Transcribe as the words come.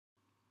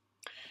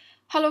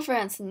Hello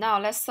friends, now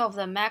let's solve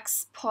the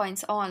max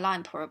points on a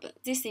line problem.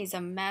 This is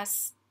a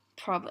math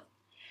problem.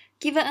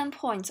 Given n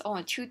points on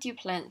a 2D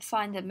plane,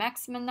 find the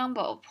maximum number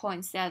of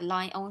points that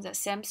lie on the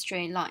same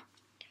straight line.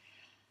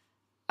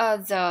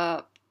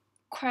 The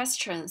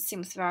question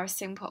seems very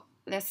simple.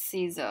 Let's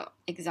see the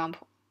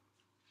example.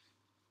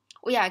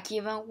 We are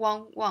given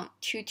 1, 1,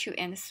 2, 2,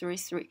 and 3,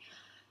 3.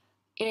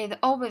 It is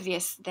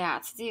obvious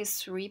that these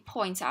 3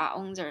 points are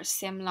on the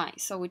same line,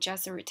 so we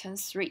just return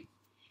 3.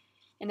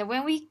 And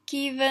when we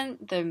given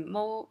the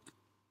more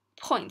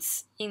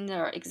points in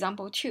the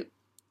example 2,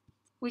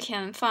 we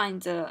can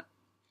find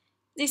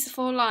these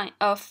 4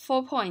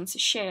 points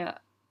share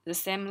the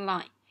same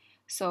line.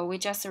 So we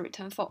just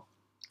return 4.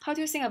 How do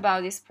you think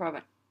about this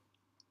problem?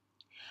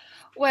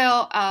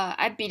 Well,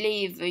 I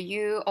believe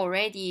you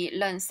already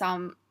learned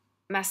some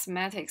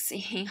mathematics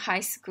in high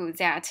school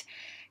that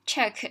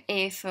check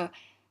if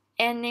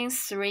any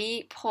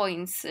 3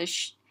 points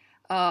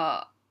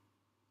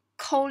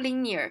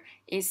collinear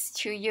is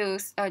to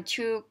use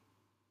to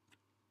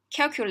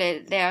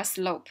calculate their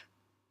slope.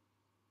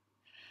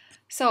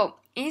 So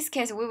in this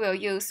case, we will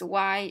use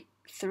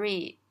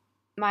y3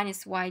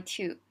 minus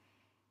y2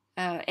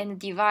 and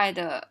divide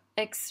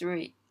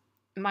x3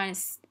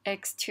 minus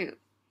x2.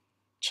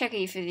 Check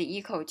if it is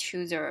equal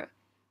to the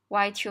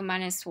y2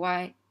 minus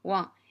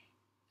y1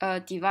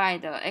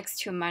 divide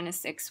x2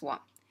 minus x1.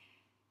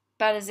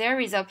 But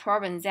there is a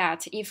problem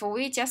that if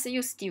we just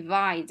use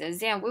divide,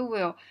 then we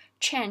will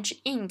change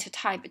int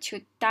type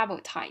to double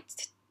type.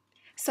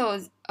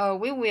 So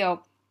we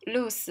will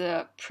lose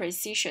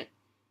precision.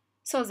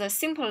 So the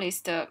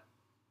simplest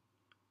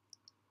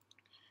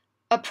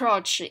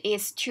approach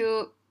is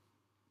to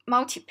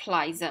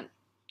multiply them.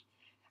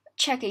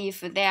 Check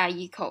if they are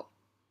equal.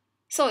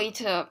 So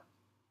it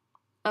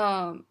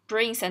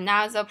brings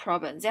another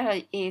problem,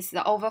 that is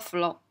the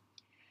overflow.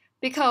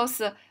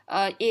 Because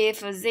if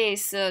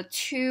these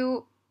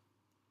 2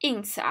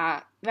 ints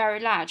are very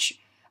large,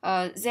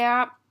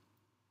 their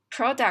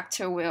product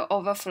will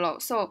overflow.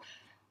 So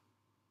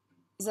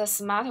the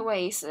smart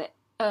way is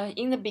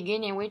in the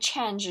beginning we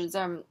change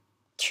them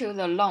to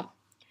the long.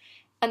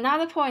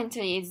 Another point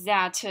is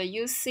that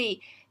you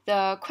see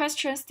the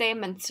question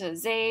statement,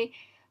 they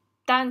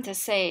don't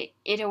say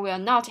it will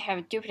not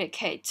have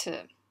duplicate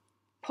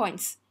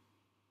points,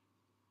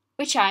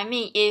 which I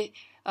mean it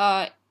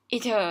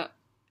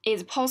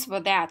is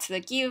possible that the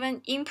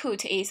given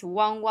input is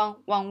 1, 1,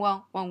 1,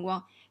 1, 1,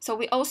 1. So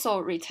we also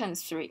return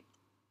 3.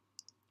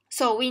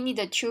 So we need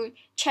to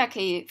check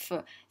if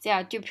they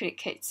are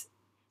duplicates.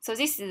 So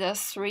this is the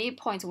 3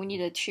 points we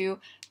need to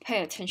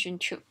pay attention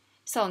to.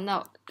 So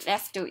now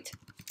let's do it.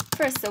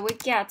 First, we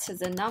get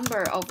the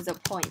number of the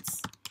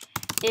points.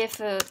 If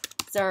the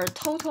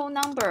total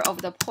number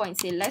of the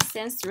points is less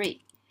than 3,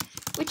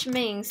 which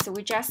means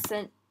we just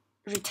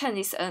return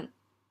this n.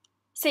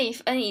 Say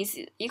if n is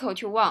equal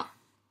to 1,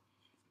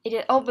 it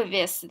is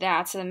obvious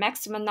that the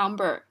maximum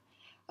number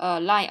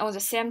line on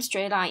the same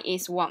straight line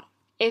is 1.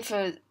 If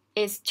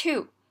it's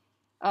 2,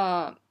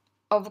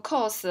 of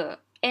course,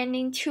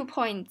 any 2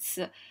 points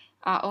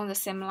are on the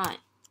same line.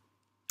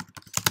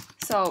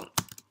 So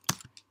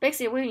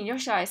basically, we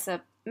initialize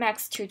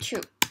max to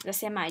 2, the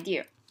same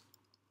idea.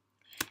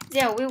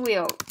 Then we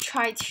will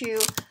try to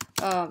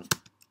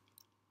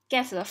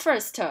get the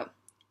first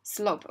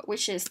slope,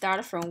 which is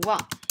start from 1,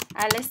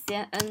 I less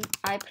than n,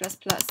 I plus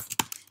plus.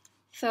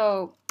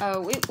 So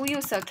we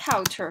use a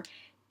counter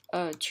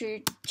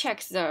to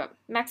check the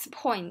max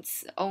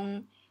points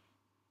on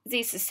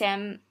this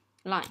same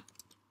line.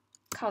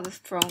 Count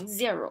from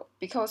 0,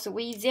 because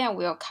we then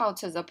will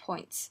count the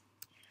points.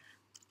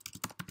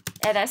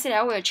 As I said,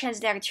 I will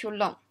change that to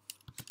long.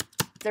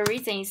 The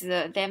reason is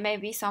there may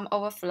be some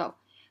overflow.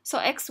 So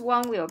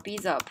x1 will be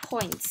the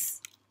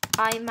points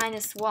I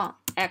minus 1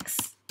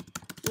 x.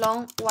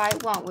 Long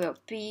y1 will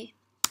be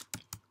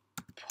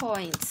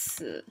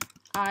points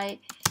I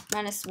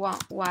minus 1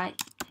 y.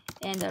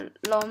 And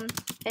long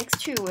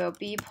x2 will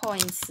be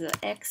points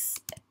ix.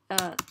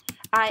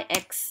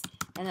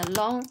 And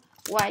long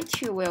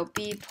y2 will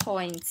be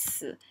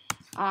points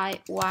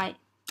iy.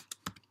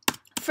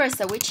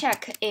 First, we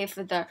check if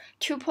the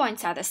 2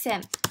 points are the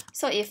same.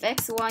 So if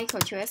x1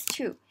 equal to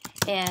x2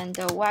 and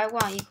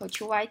y1 equal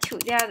to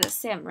y2, they are the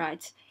same,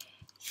 right?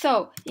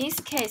 So in this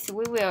case,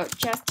 we will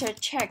just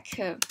check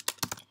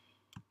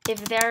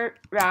if there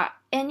are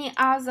any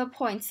other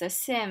points the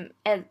same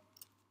as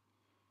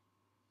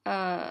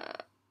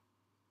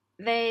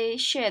they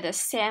share the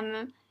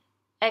same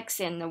x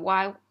and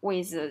y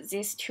with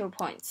these 2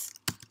 points,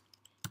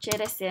 j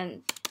less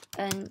than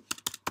n,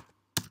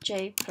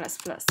 j plus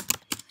plus.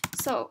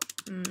 So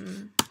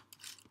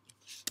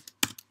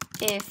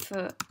if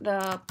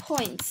the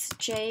points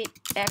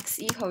jx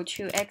equal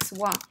to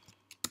x1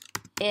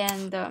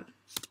 and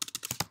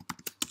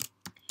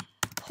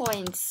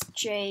points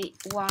jy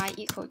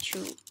equal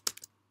to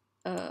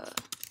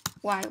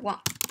y1,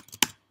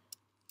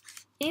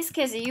 in this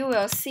case you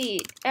will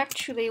see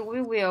actually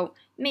we will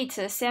meet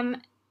the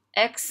same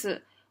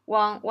x1,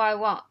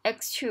 y1,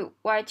 x2,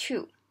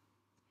 y2.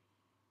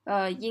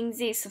 in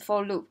this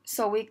for loop,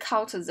 so we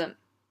count them.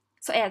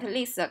 So at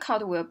least the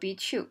count will be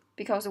 2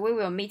 because we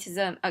will meet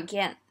them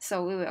again,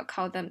 so we will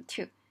count them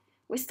 2.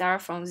 We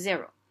start from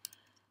 0.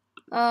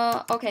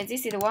 Okay,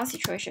 this is one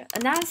situation.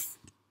 Another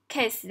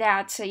case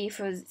that if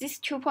these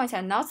 2 points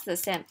are not the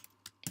same,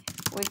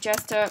 we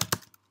just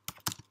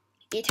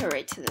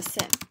iterate the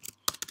same.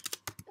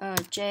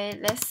 J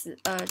less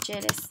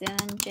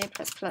than J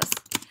plus plus.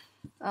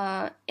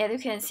 As you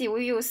can see,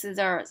 we use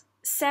the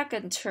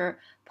second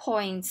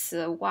points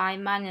y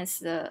minus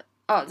the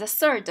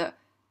third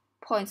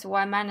points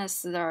y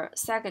minus the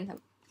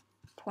second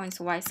points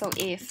y. So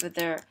if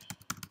the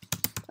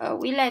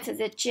we let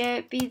the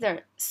j be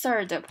the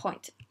third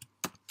point,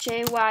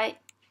 jy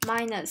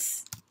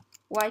minus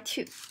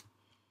y2.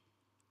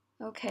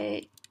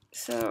 Okay,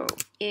 so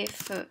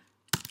if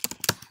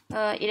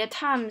it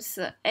times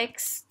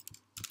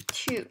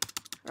x2,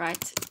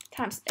 right,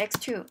 times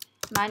x2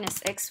 minus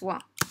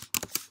x1,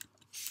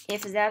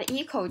 if that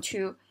equal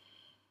to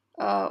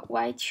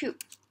y2,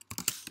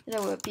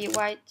 that will be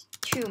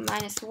y2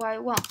 minus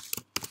y1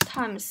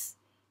 times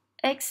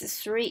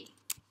x3,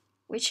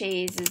 which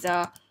is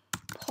the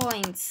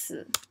points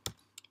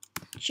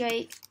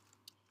j,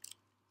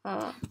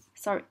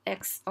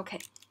 x, okay,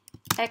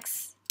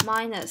 x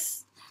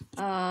minus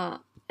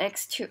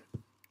x2,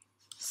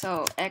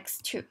 so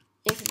x2.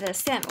 If the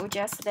same, we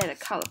just let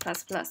count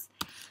plus plus.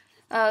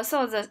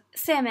 So the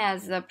same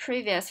as the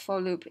previous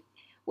for loop,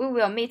 we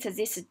will meet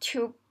these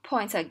 2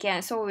 points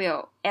again, so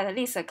we'll at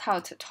least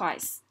count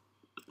twice.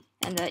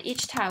 And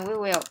each time we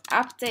will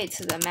update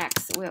the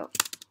max, will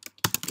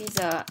be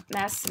the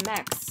max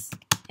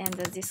and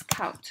this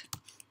count.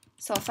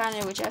 So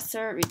finally, we just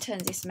return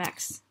this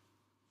max.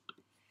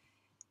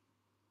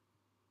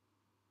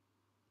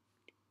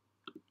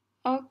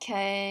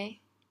 Okay.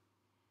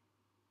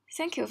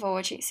 Thank you for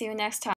watching. See you next time.